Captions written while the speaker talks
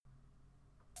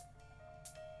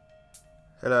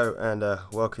Hello and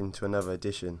welcome to another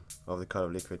edition of the Colour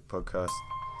of Liquid podcast.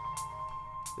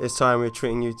 This time we're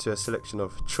treating you to a selection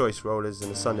of choice rollers in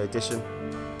the Sunday edition.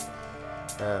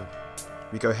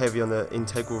 We go heavy on the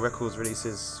Integral Records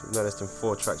releases with no less than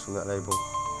 4 tracks from that label.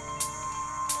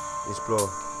 We explore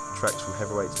tracks from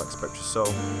heavyweights like Spectra Soul.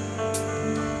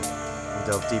 We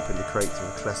delve deep into creating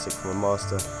a classic from a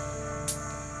master.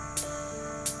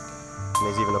 And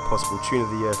there's even a possible tune of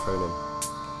the year thrown in.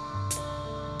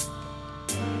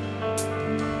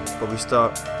 But we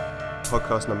start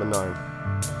podcast number 9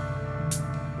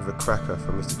 with a cracker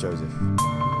from Mr. Joseph.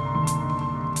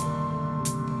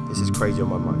 This is Crazy on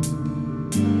My Mind.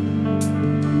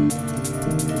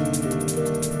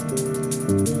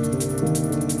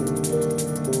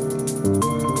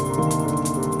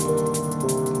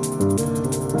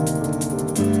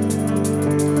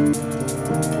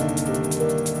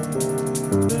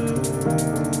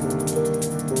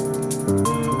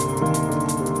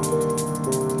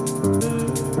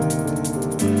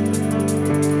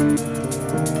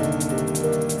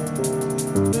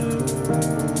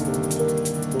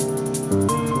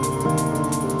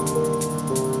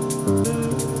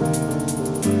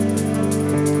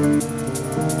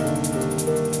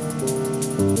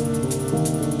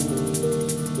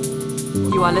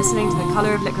 You are listening to the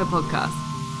Colour of Liquid podcast.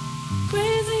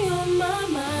 Crazy on my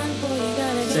mind, boy, you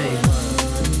gotta go. Say word,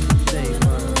 say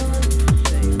word,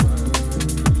 say word,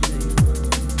 say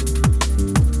word.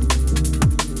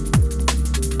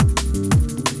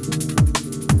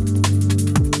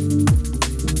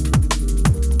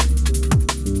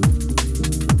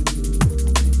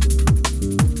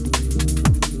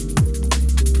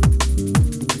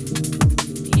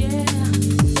 Yeah.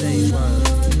 Say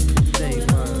word, say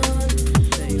word,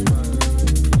 say word,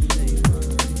 say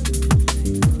word.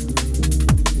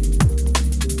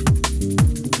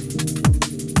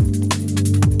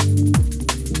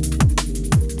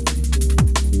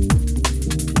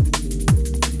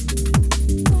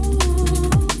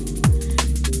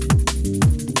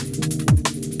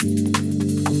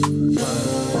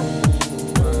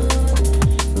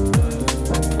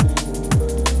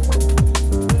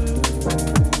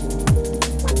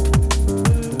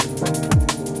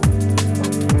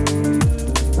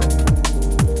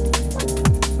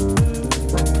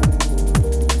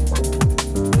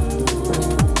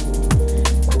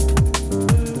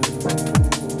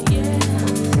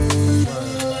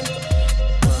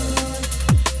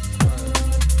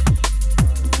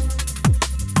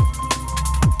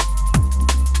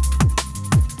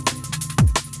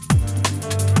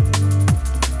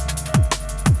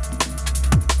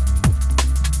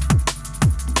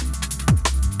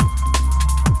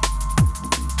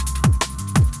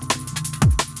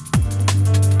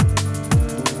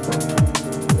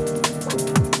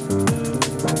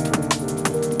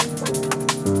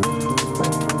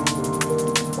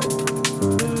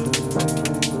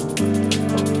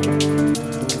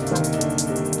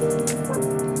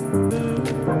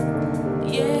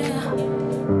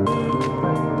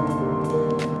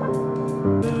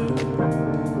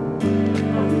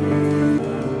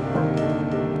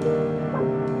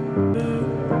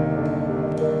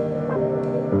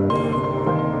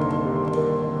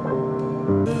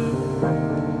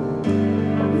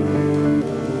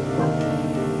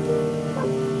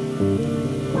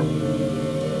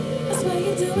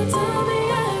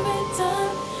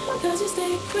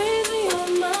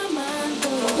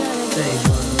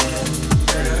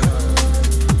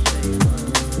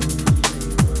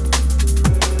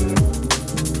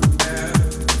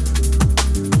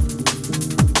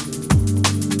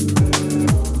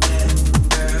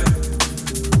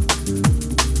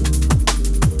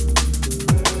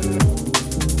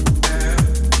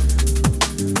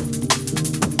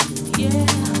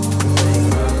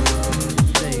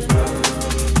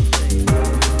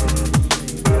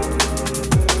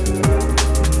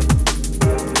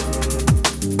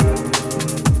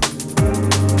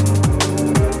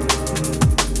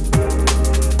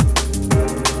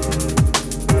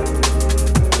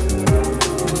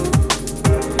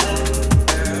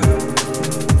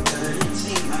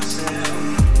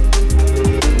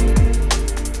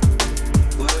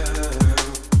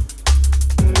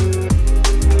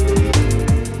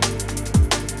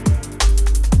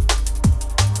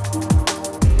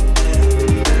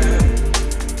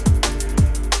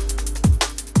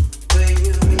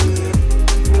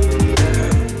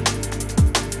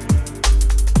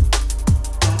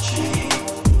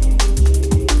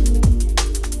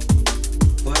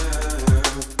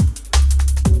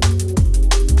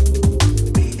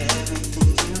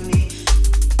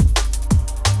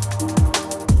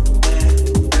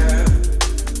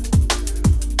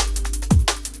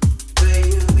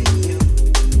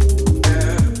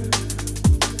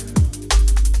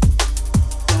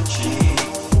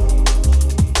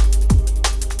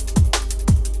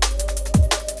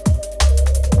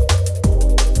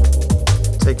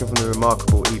 taken from the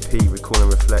remarkable EP Recall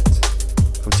and Reflect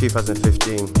from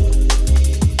 2015.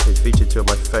 It featured two of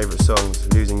my favourite songs,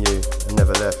 Losing You and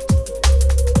Never Left,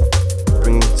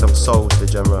 bringing some soul to the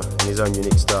genre in his own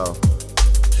unique style.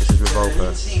 This is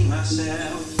Revolver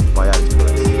by Alex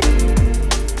Perez.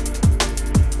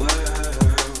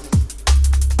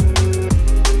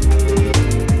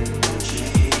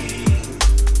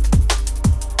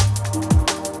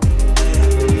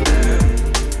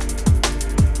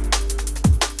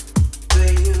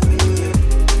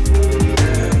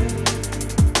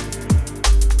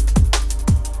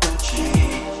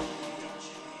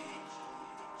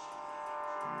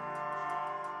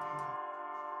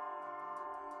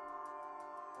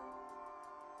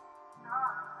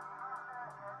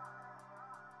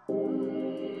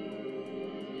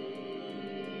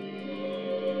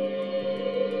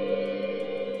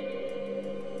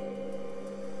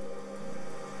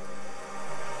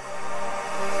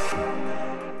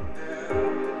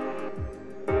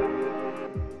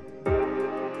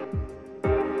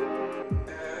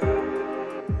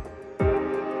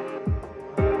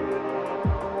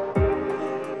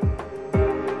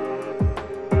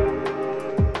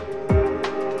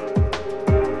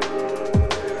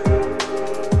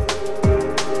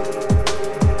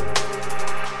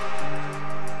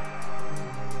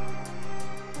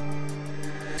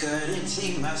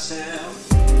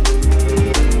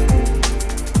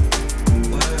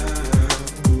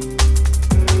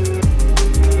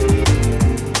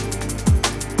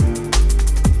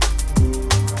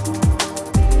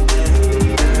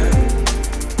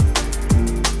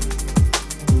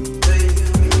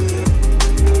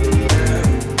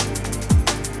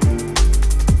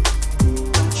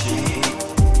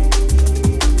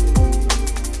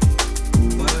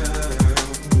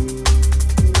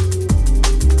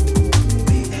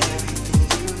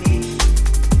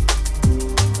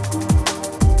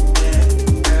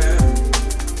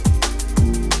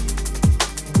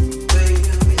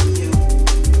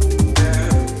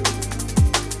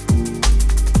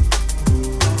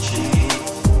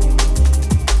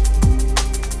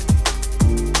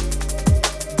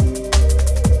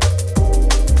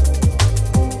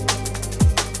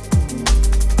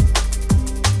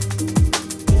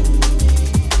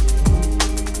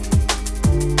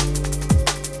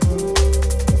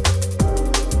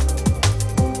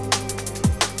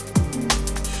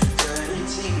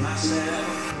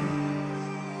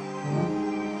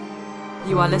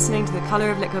 You are listening to the Colour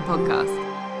of Liquor podcast.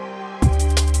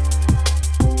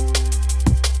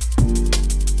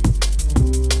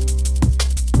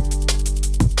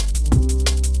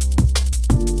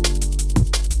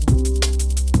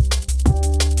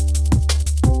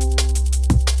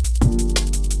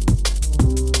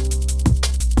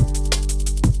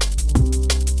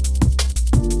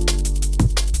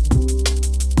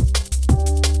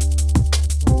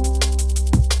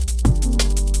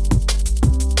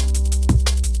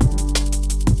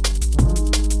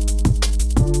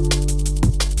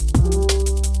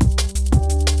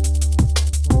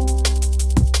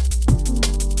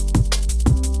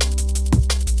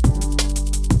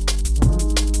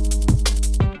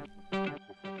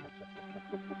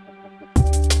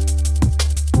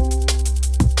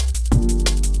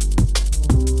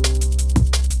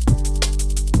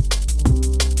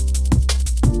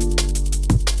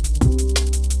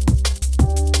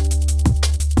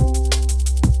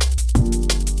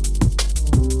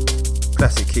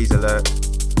 Classic keys alert.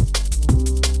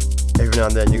 Every now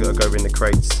and then you gotta go in the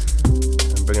crates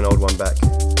and bring an old one back.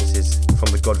 This is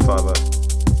from The Godfather,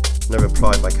 No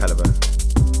Reply by Caliber.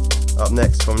 Up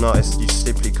next, from an artist you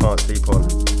simply can't sleep on.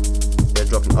 They're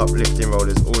dropping uplifting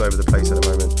rollers all over the place at the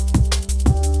moment.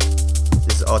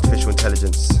 This is Artificial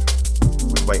Intelligence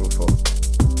with Waiting For.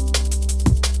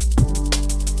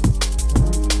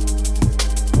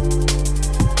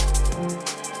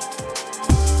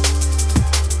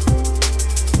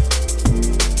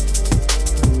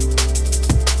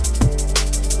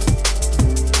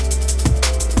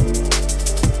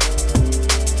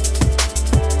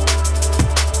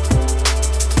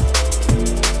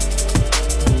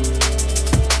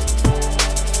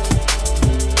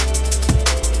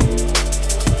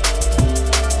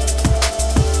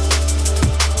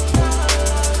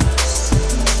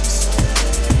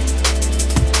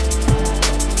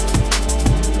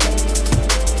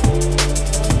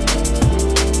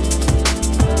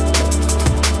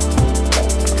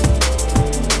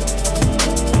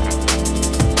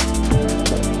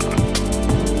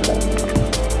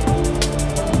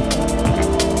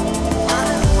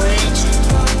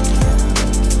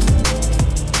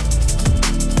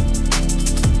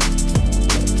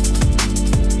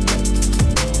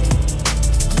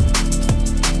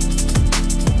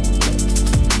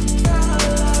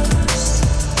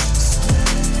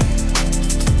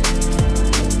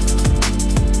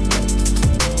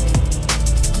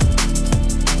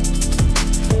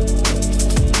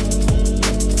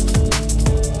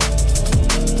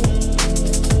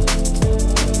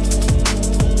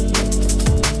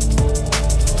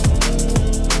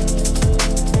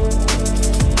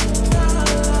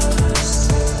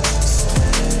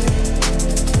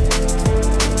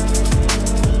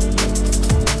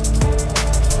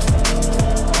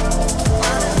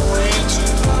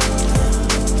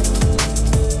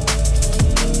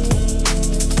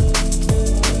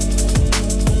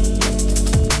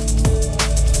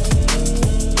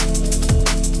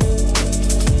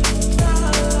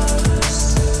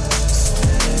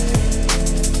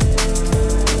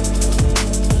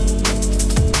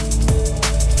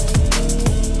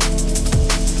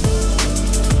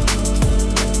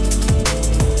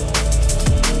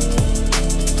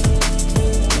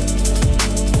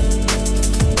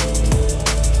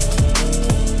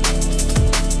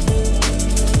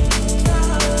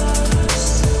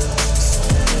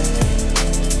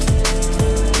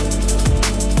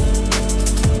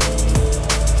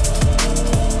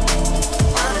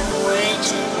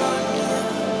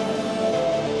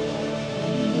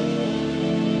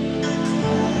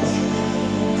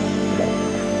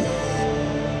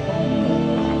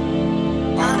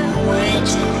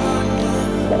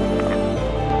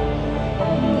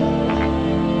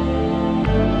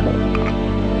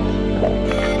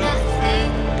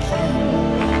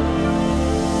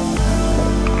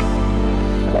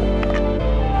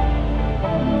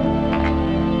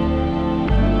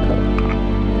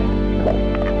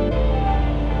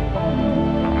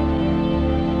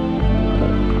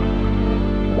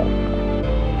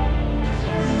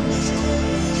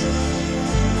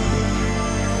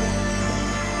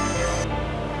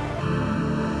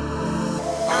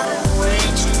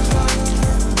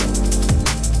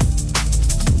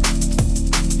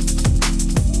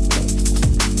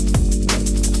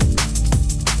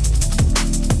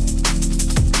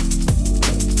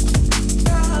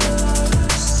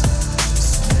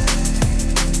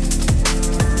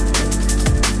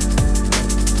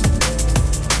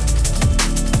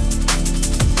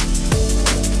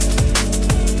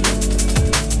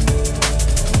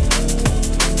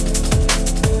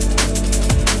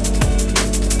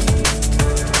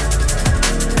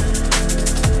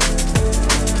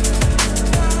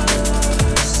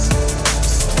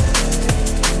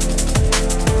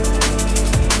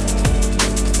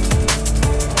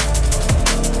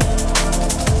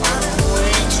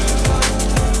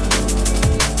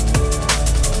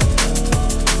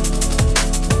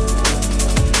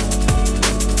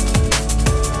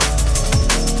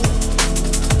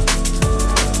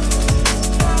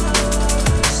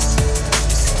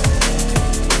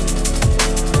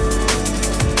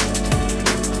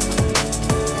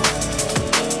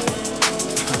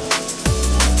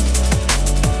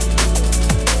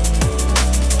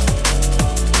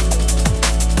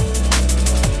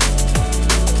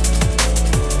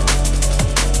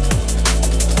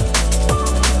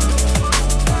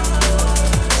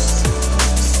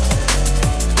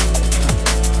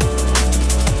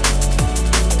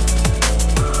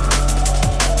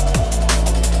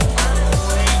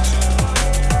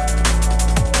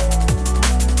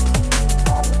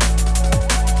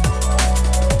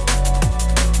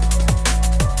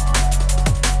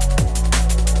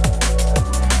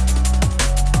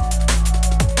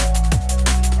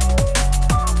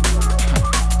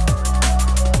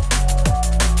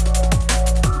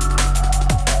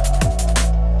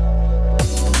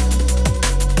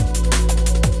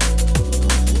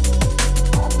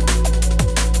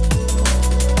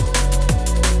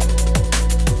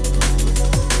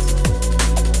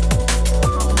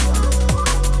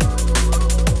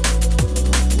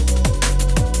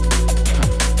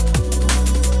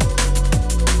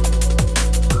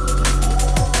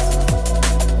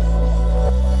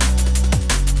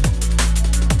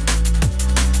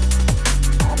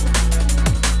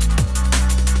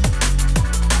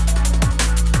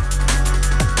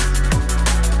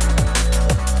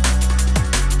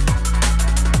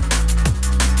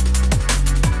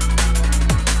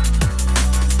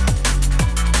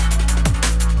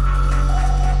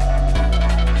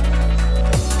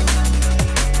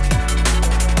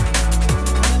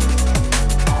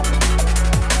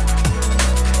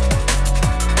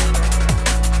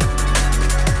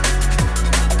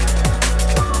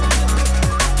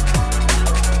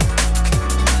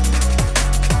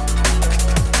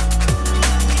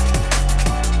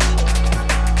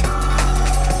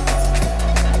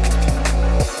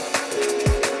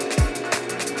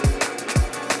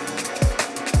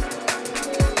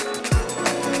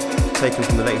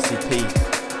 latest EP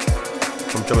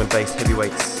from drum and bass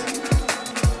heavyweights,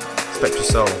 Spectra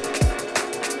Soul,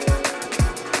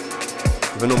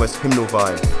 with an almost hymnal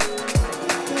vibe.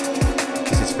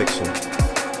 This is Fiction.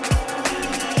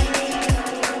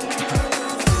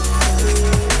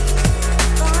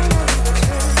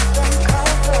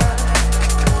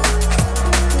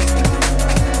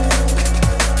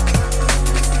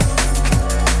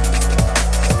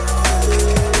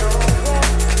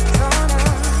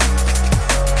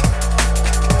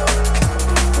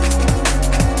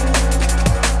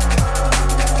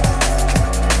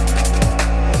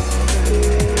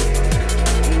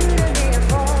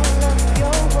 Your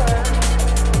word.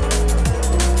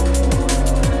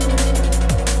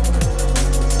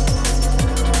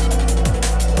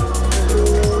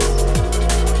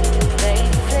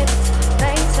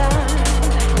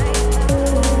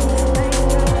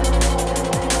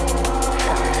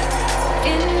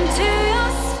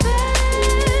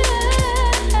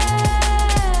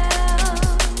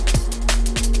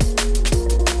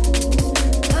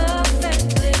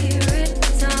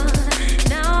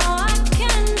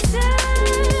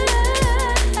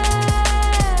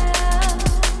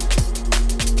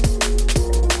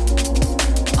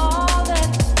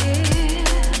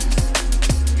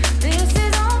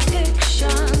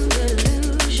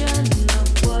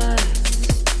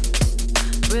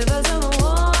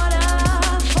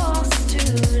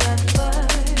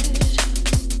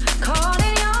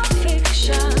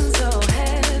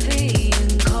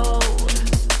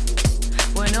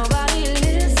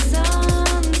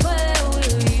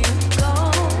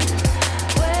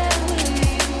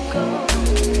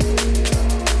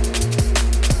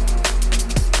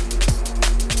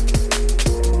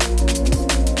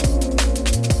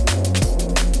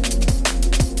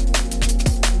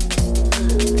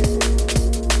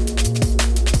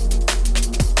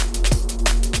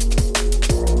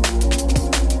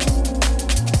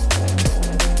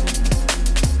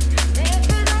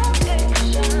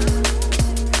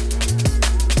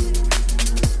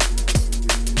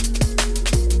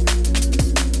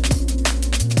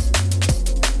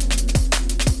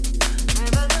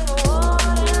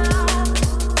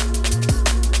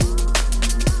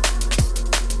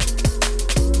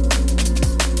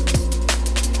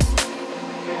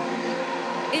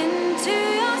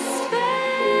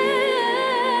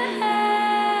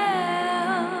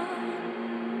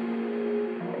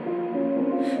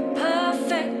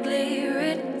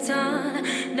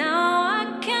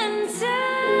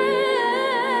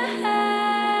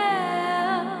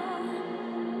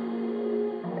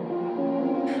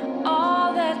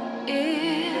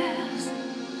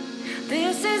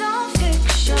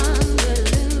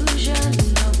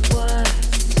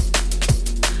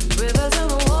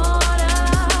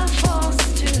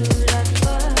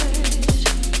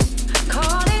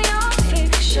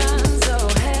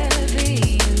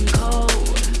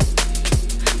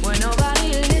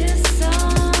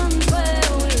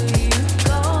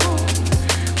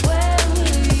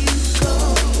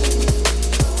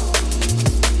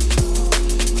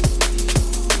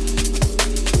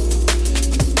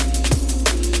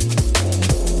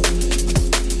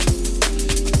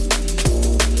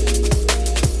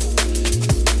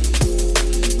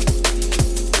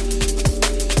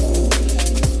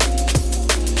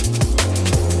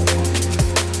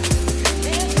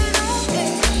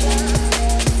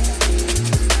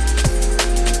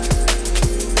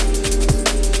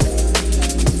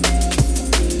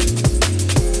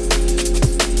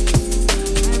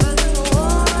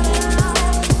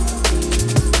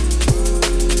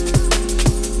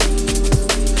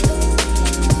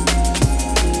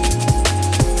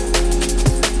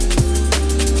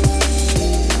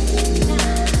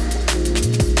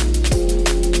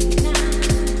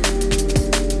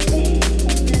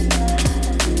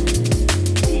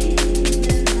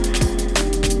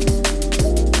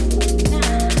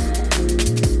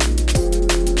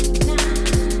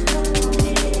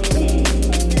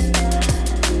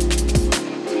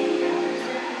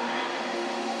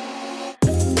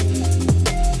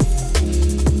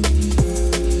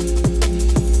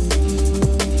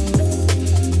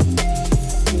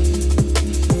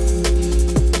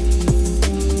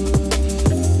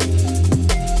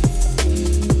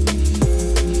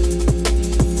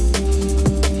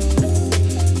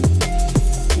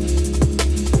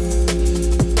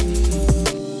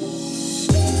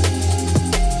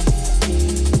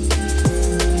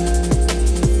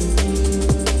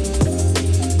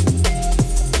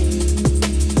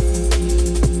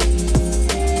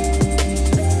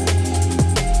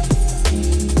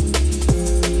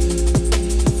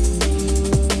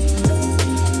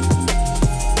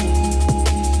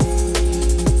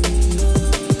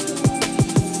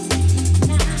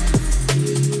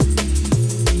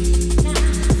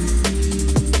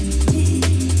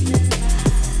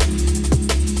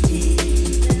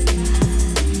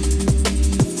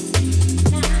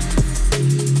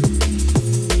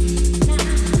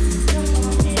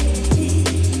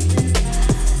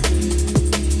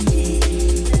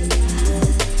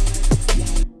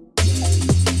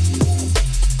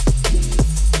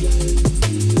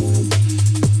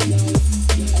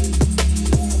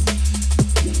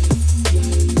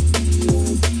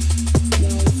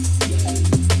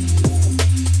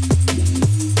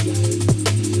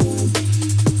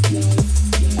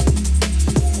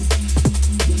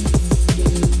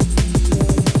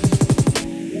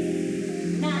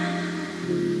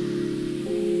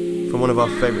 our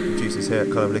favourite producers here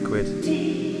at Colour of Liquid.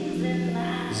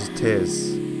 This is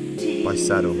Tears by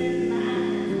Saddle.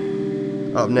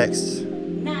 Up next,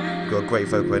 we've got a great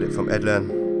vocal edit from Ed Learn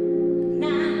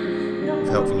with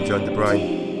help from John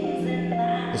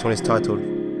DeBruyne. This one is titled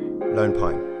Lone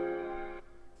Pine.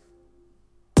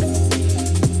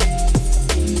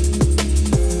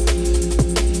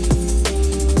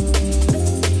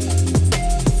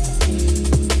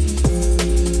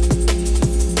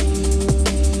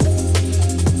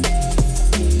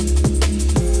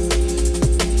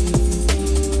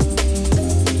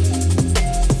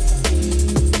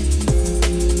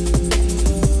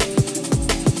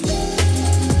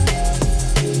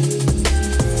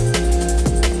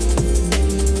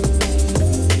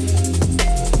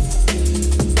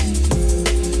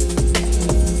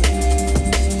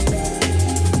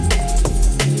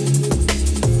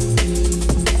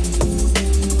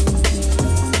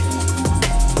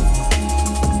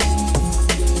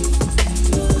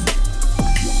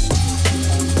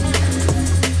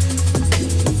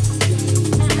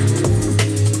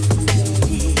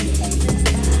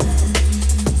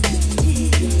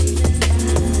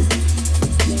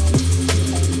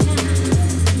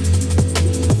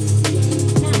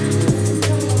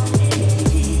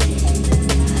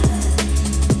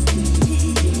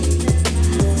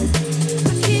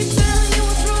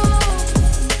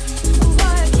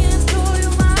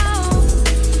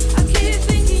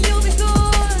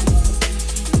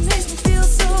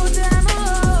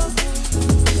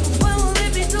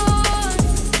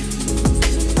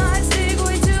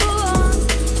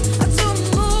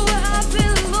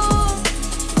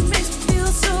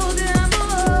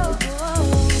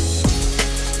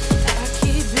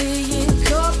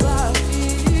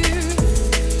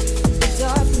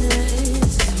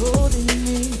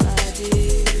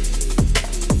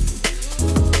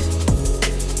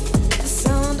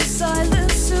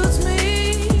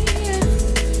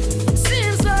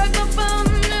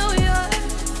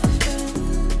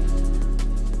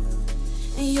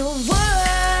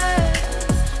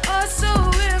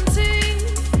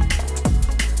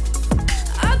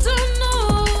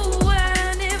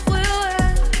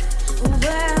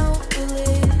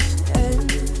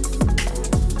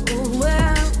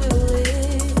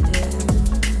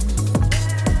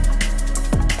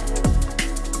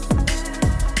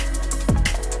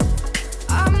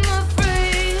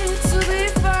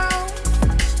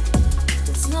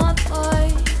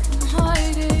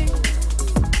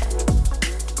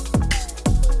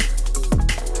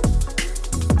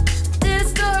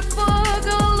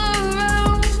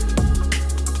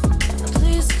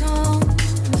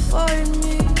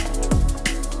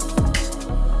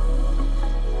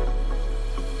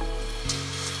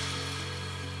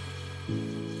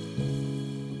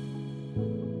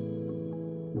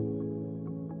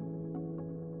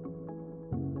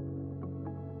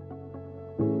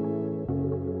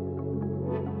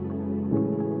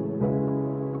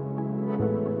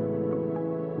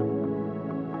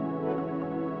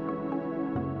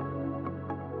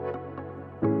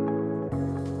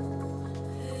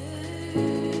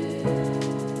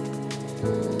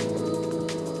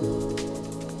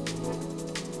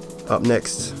 Up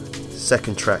next,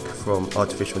 second track from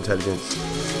Artificial Intelligence.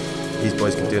 These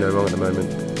boys can do no wrong at the moment.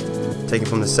 Taken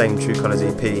from the same True Colours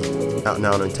EP, out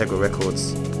now on Integral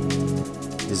Records.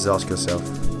 This is Ask Yourself.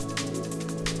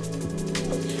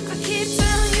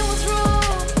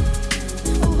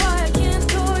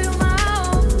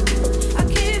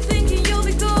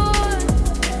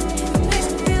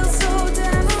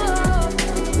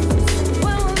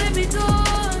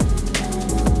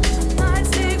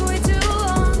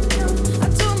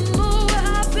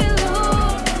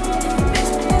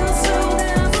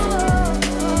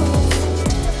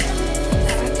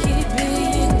 Keep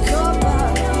being caught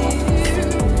by you.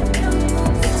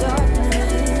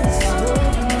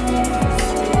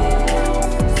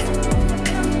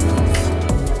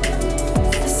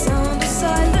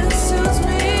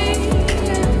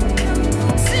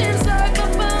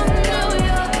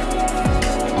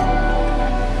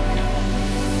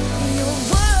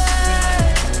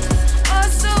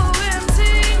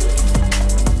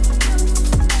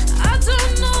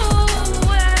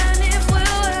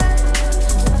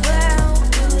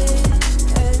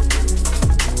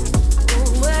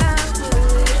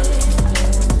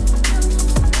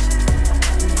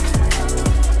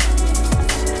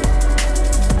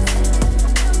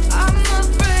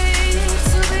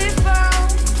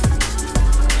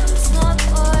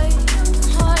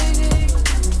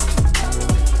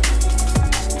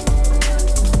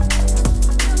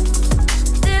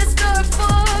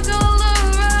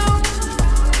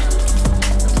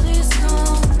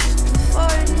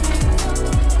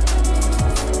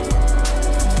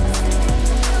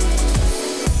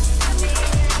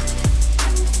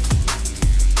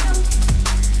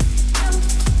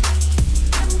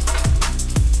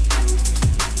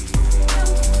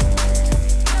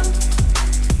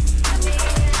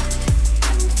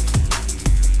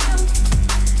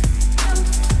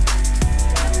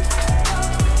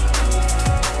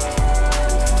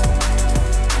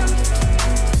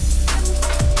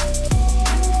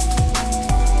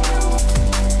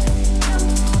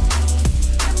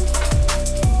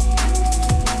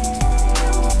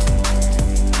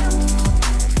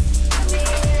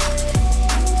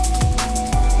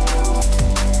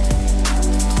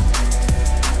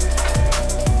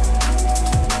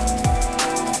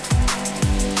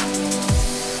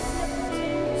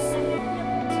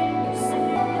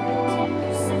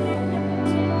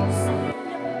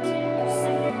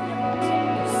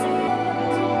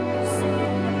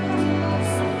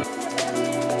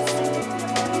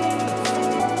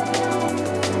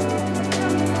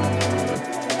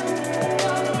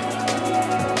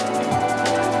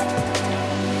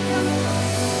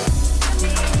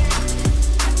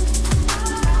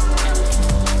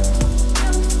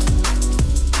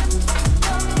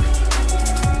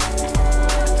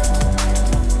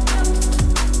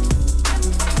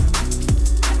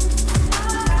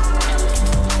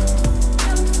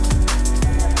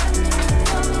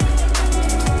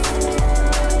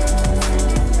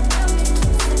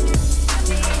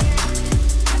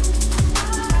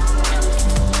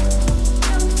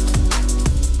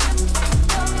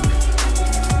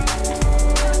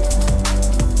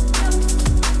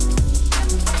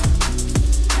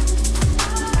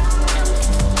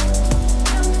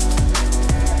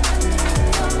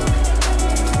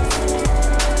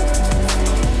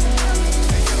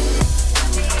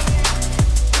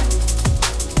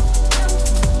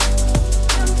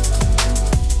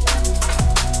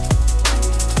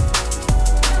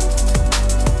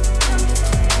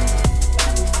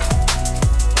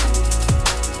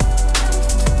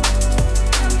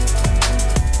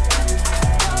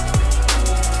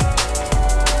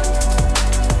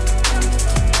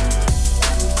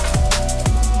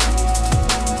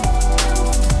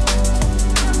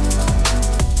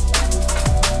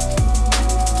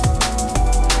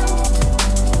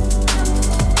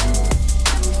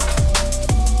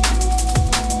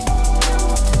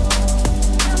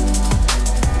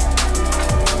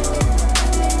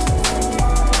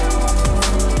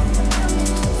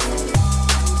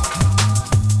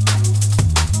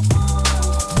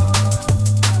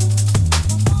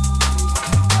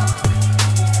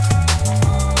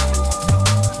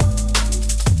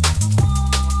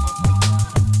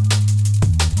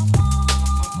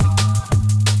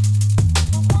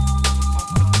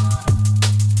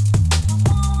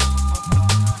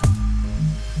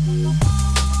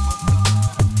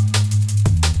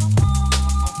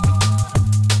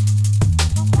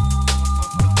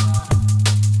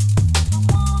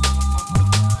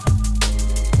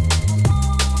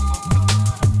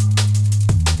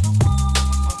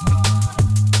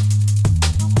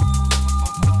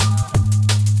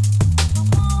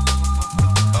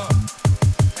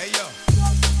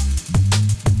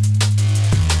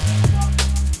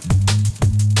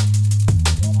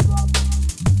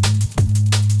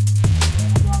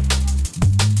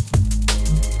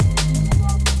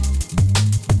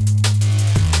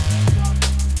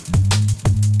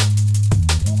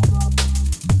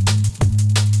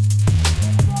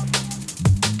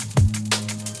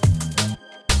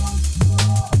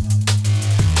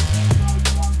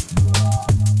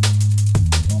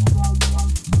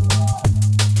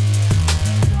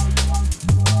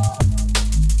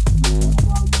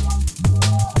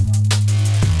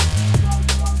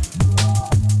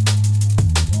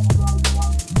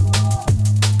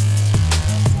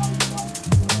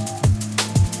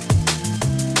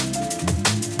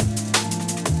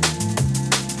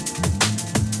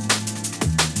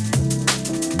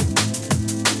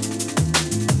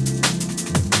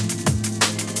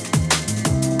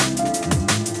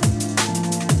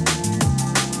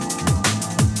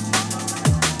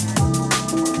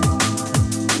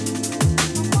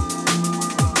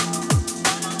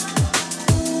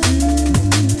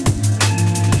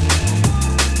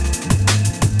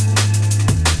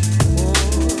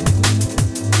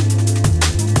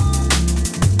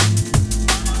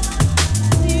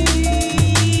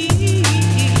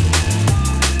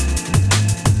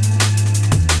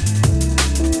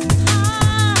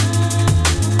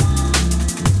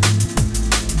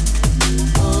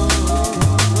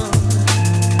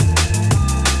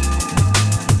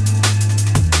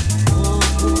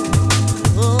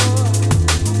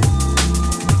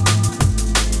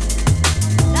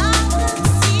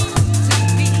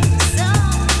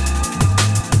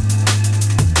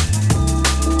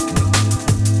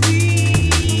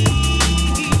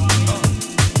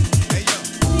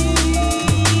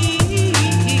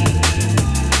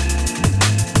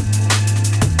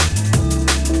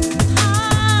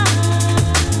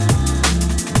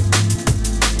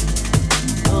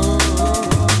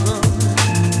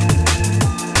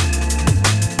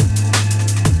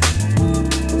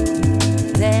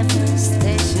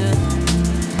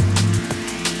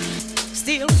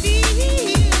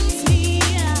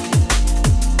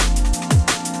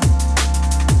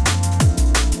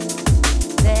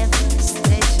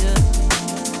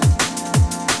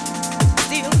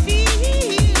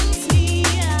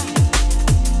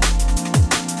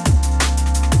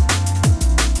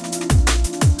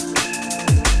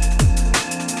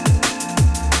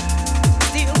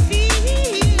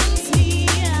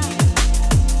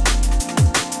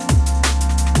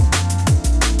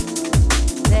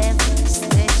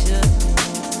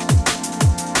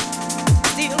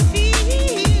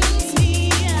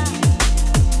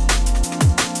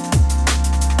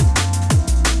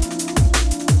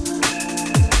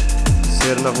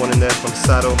 had another one in there from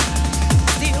Saddle.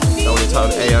 That one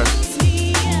entitled Ayo.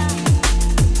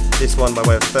 This one by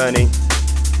way of Fernie,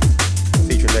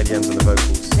 featuring Lady M's on the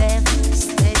vocals.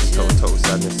 Total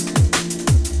Sadness.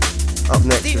 Up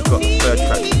next we've got the third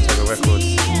track from Integral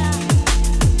Records.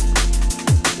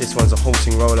 This one's a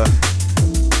halting roller.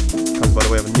 Comes by the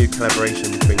way of a new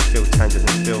collaboration between Phil Tangent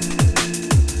and Phil,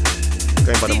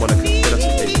 going by the moniker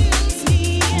Philosophy,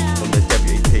 from their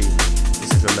debut EP.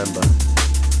 This is Remember.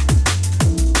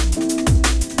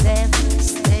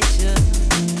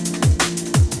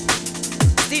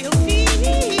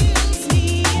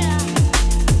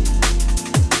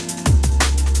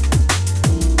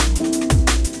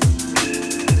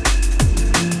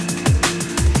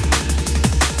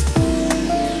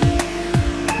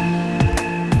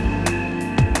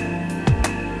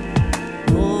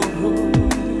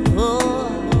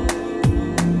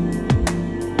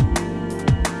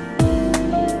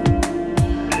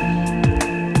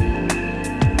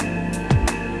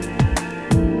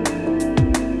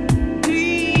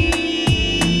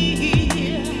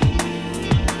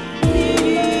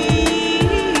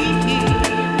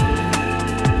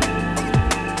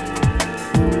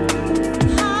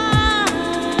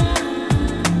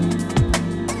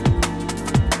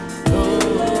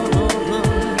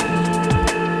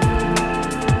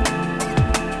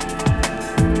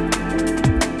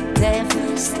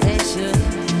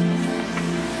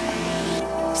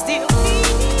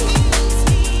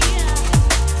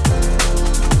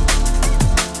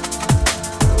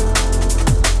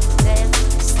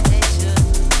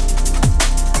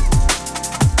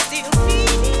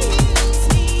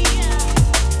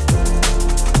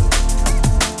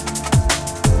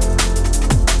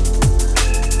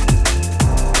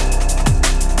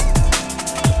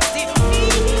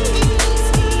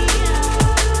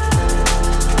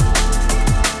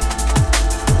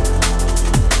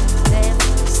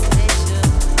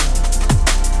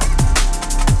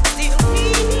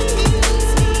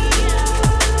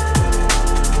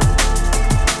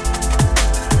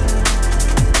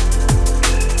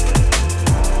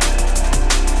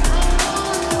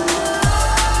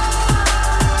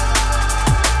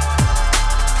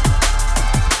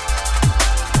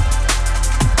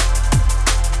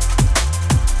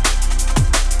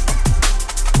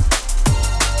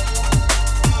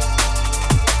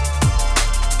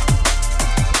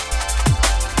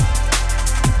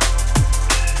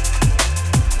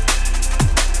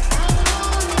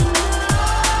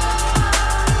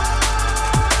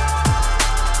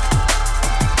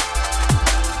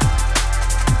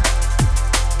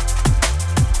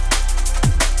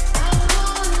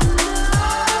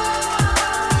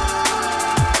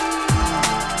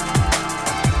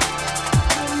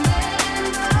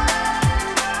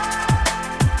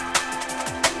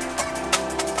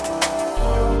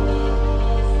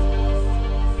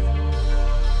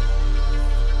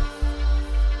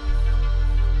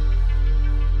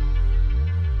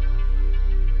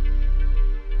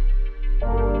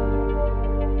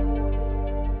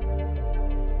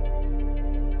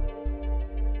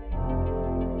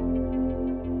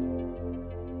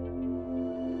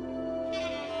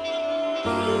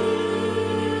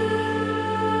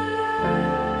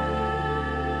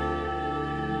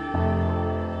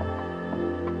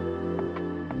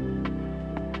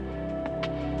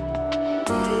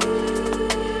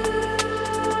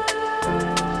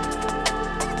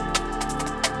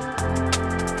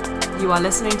 You are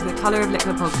listening to the Colour of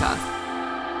Liquor podcast.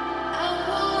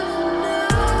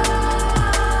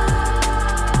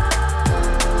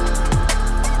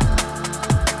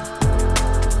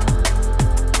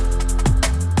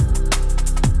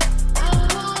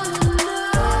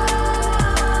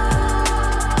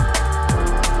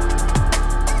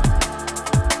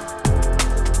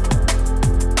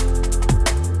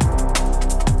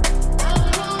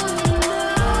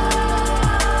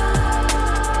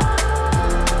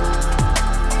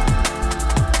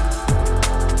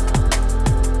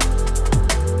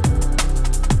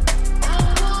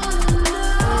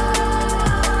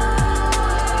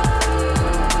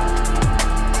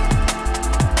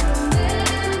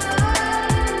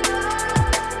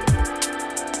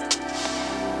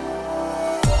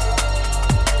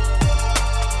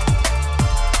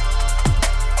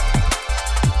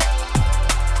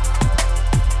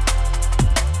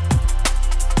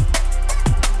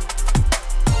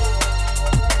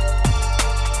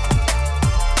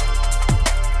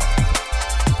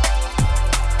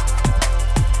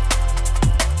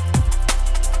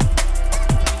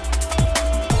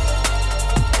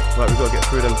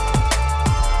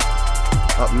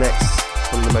 Up next,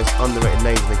 one of the most underrated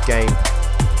names in the game.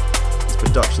 His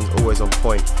production's always on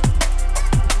point.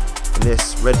 The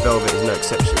this, Red Velvet is no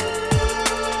exception.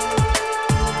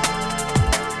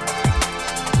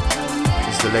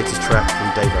 This is the latest track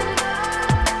from Davo.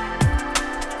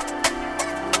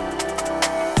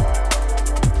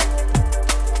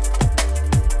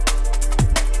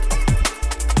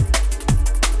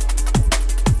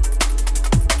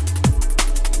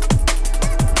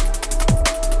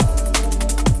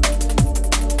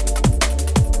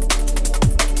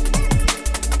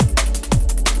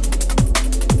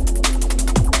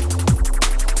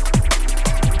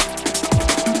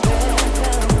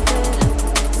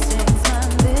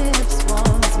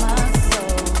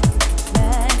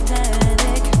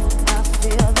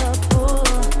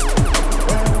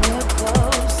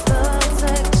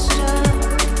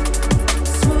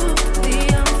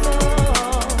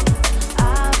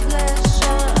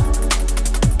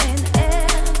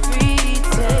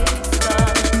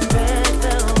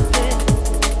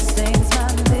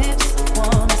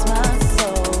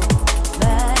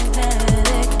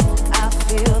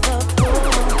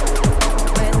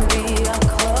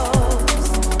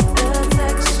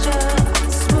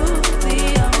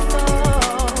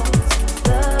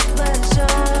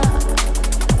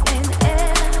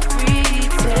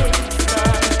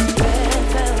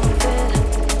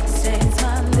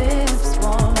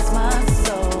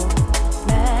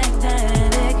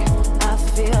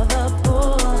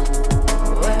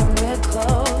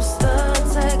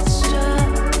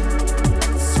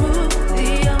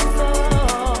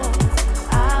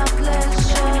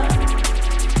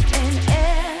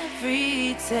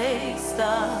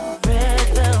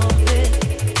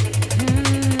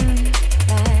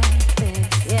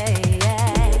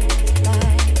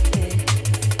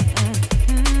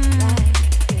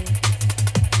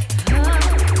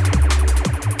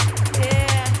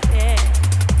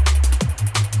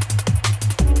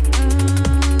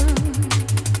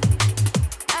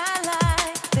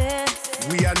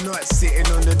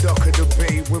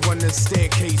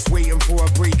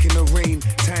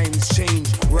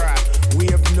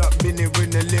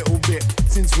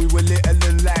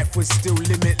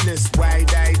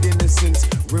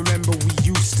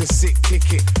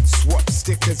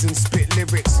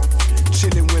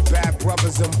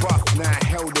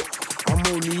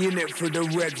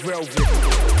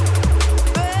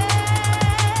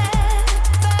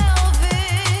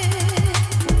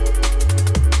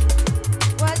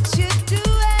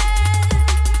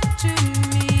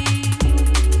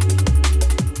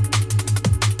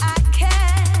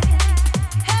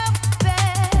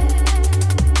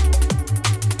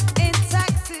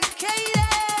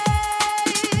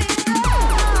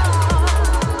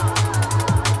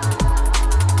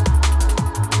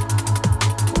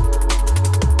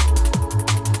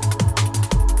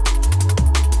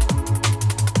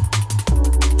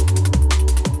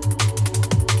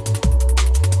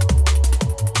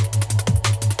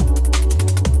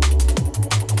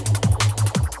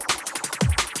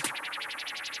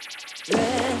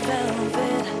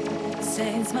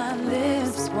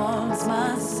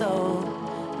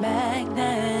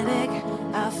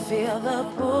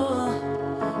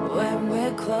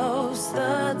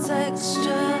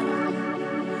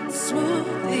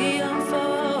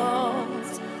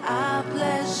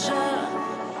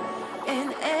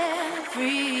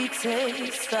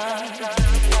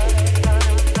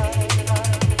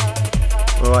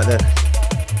 Alright then,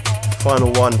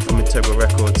 final one from Integral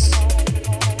Records.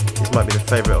 This might be the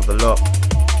favourite of the lot.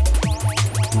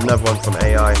 Another one from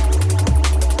AI.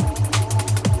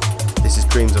 This is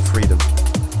Dreams of Freedom.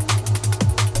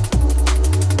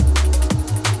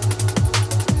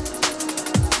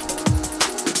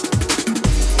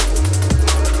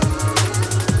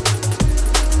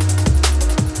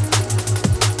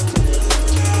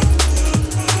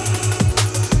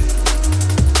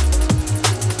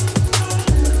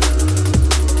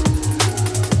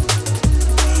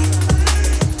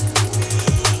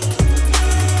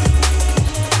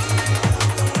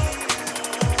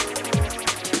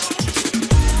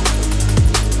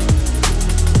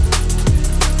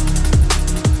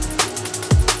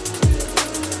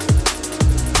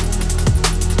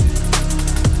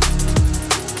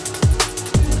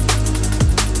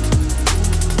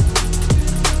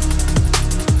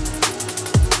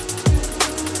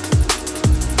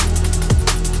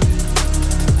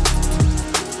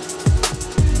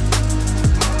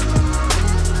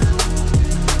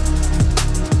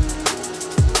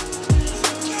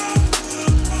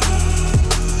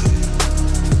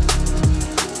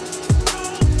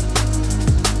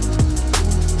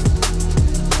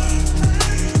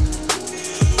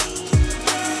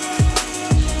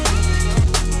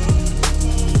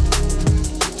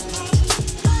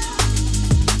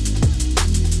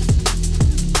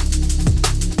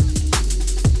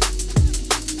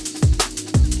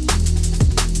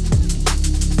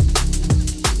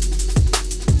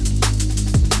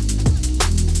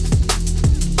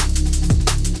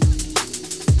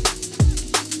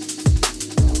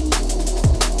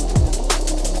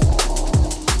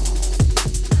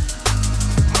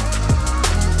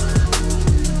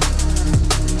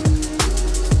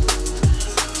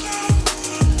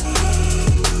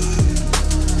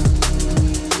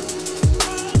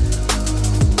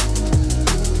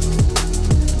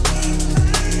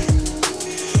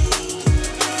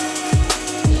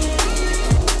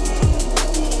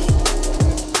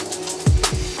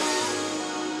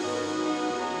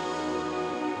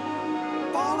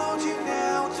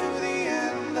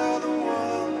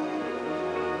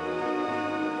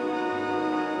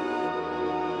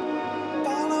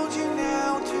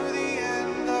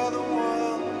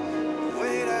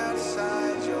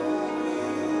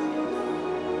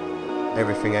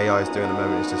 Everything AI is doing at the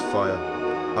moment is just fire.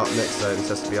 Up next though, this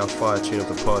has to be our fire tune of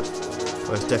the pod.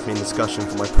 Most definitely in discussion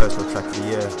for my personal track of the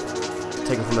year.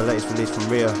 Taken from the latest release from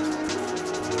Rhea,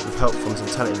 with help from some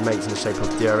talented mates in the shape of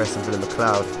DRS and Villa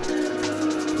McLeod.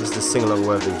 This is the sing-along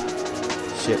worthy,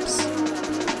 Ships.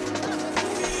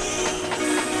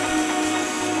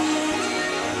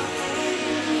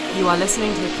 You are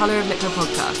listening to the Colour of Liquor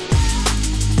podcast.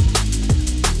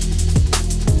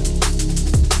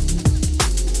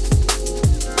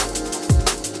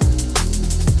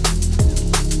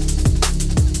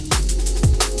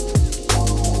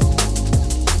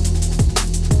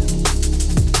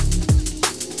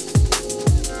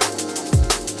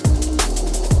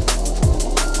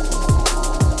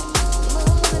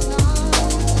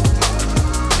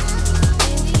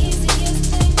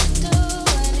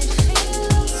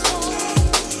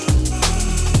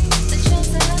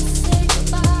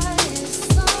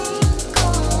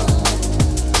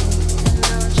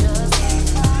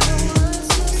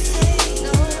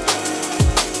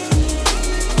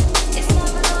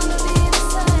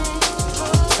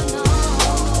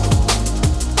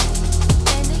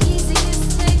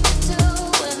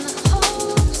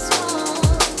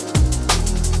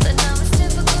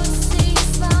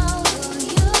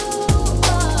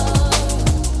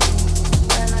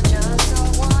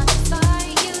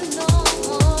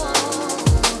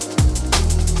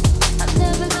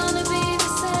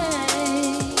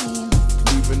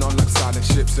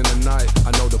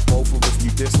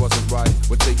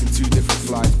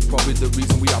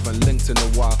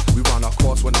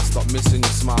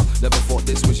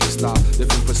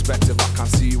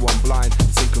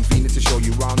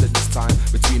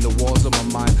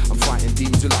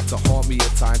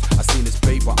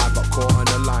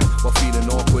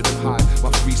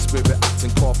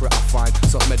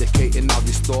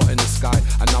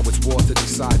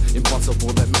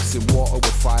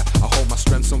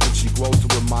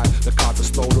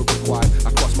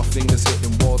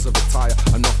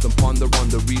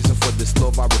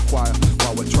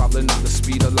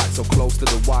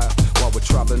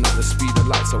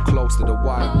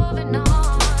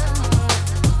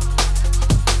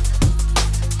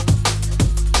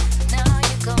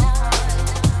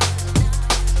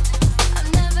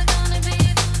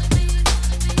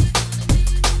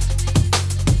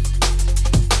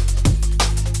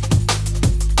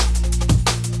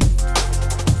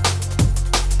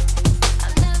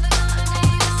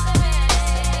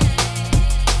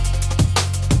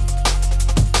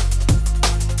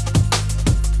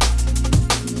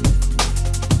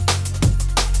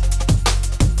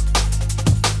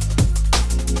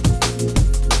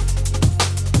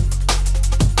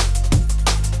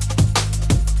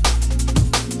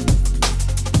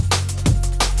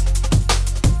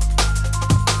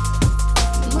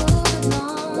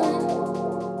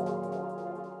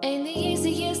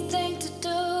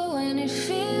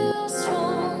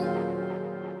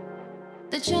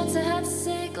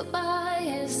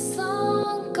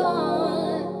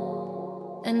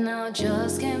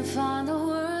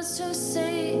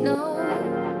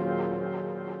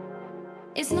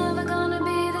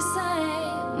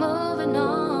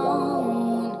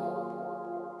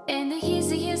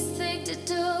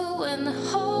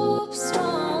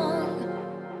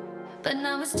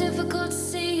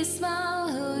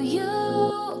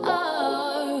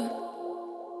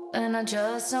 I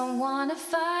just don't wanna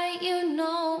fight you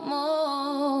no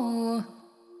more.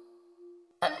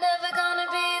 I'm never gonna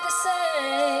be the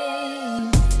same.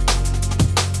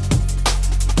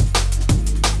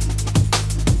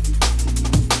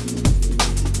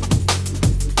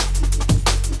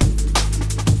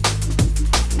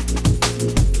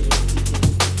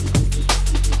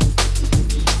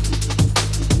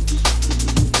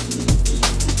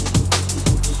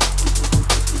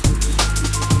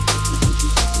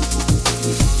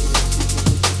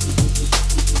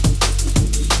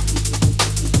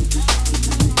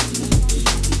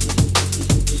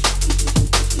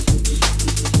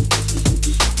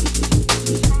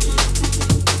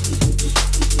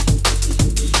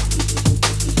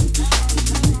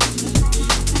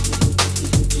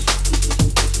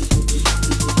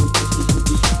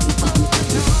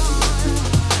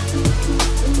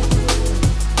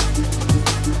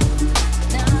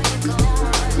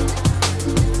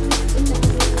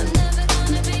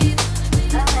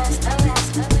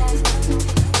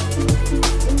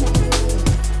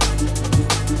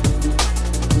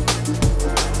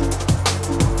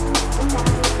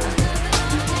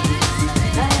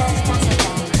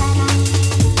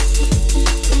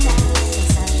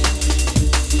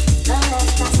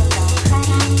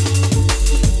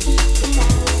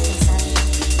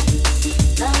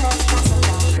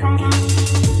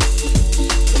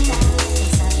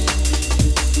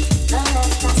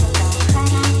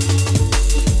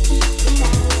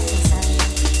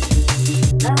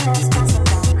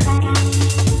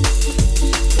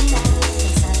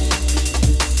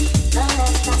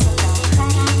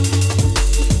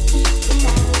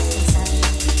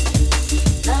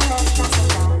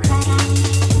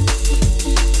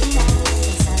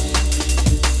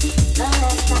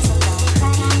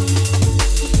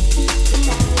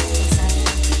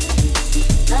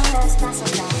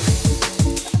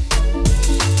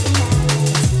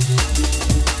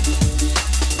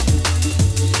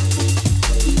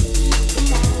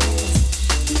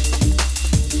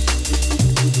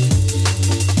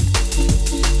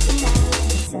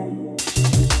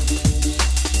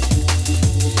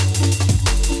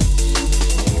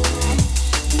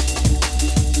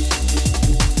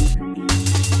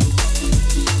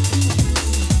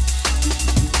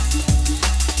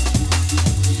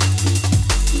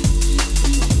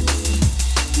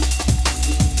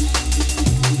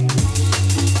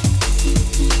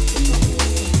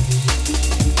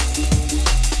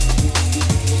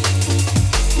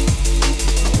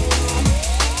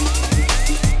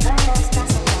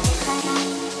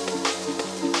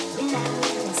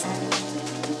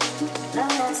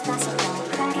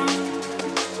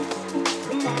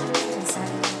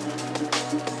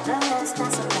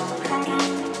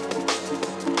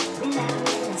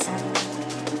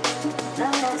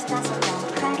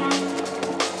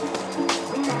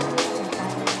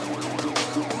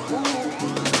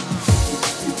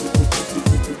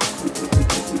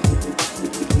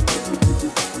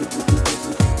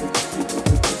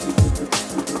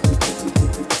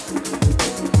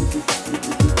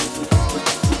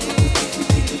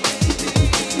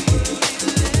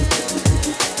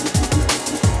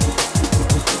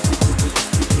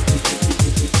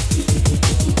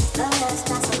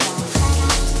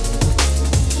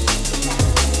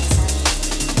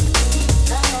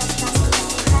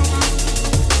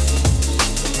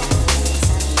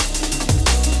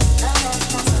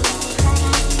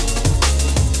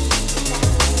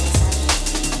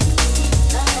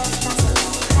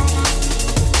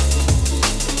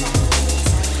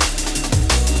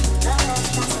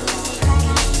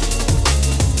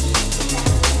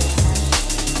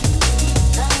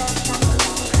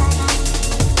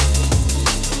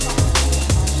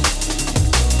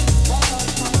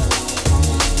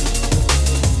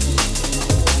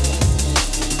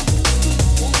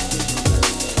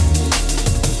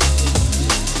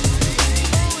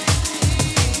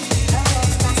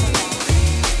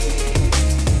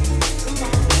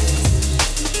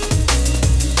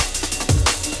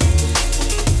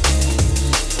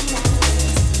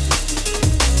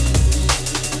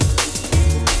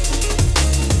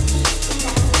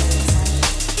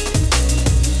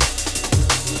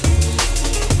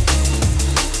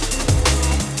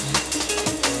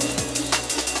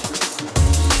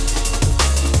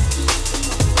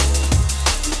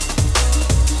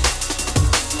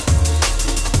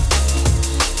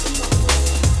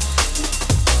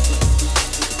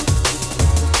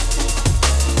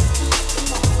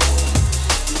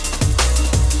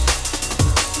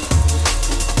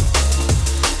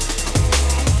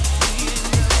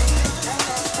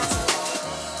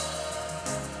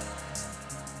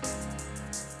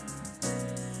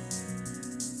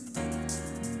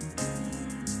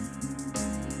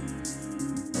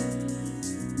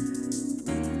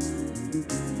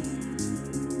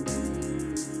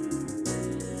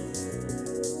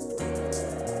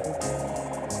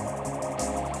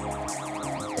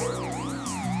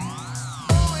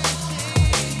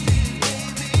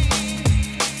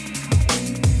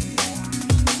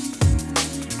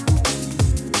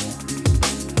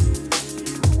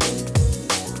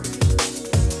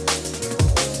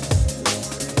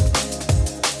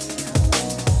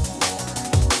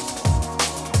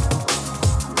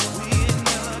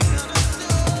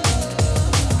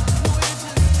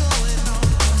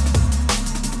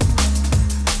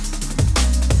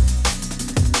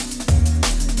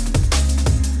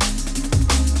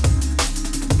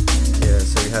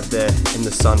 there, In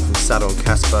the Sun from Sado and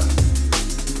Casper,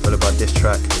 followed by this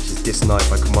track, which is This Night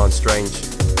by Command Strange,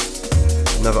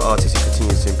 another artist who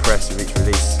continues to impress with each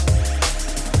release.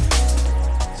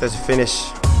 So to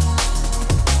finish,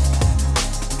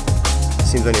 it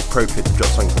seems only appropriate to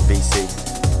drop something from BC,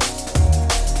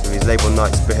 with his label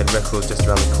Night Spearhead Records just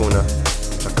around the corner,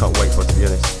 which I can't wait for, to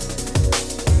be honest.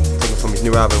 Taken from his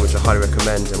new album, which I highly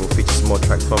recommend, and will feature some more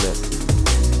tracks from it.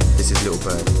 This is Little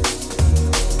Bird.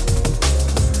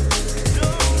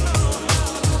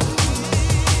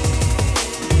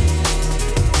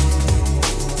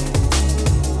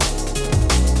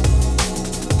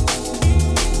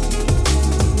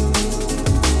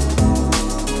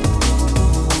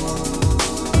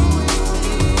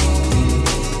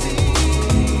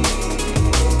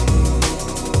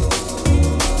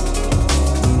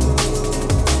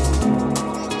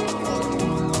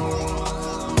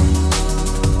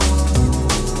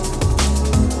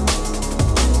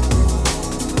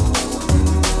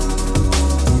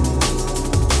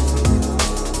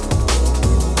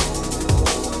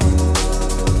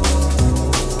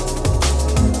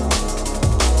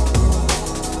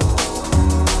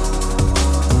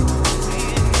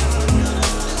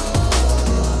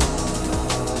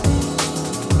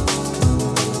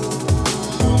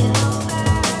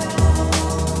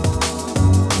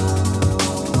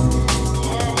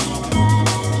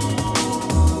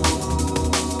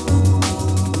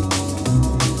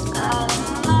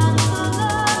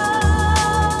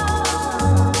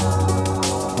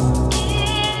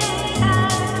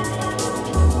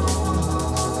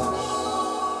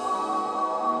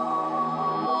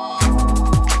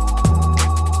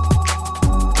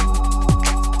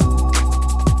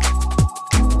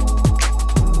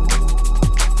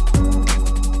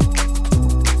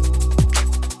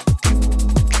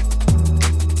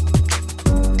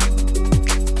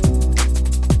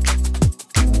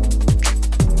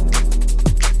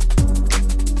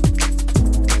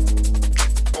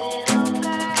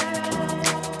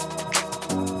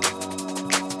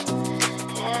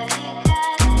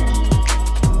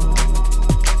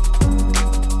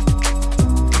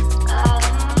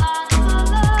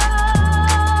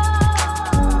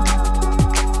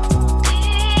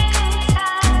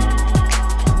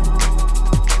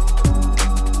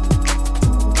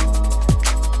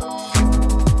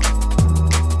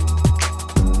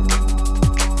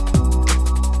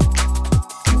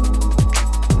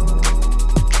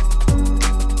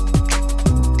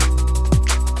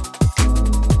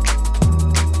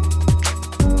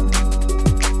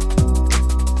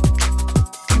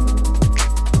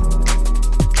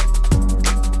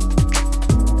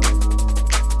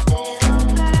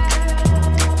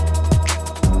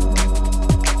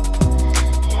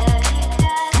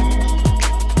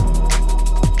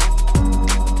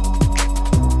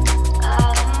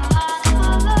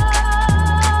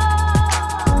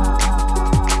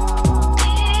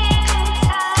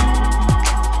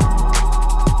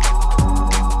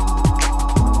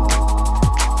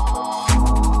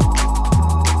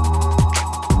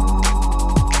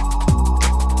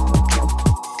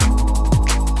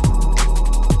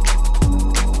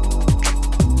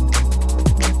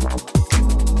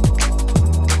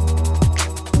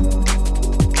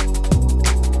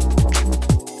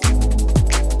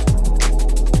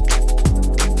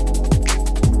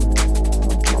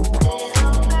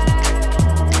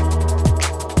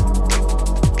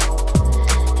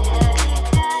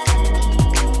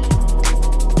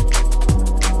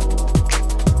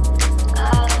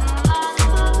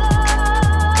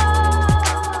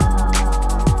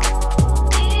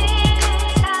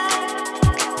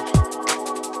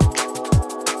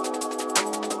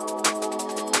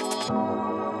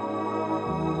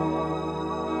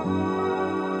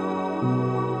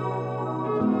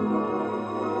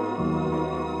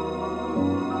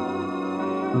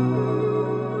 Thank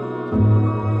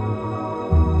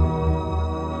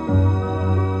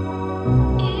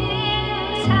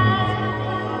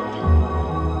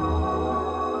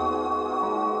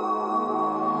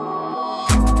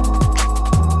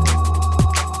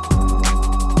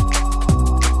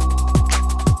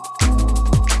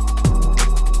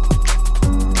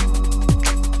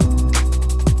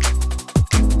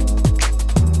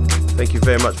you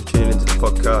very much for tuning into the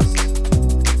podcast.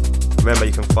 Remember,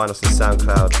 you can find us on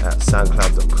SoundCloud at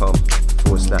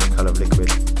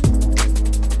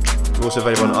soundcloud.com/colourofliquid. We're also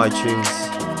available on iTunes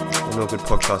and all good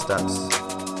podcast apps.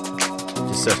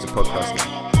 Just search the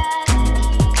podcast.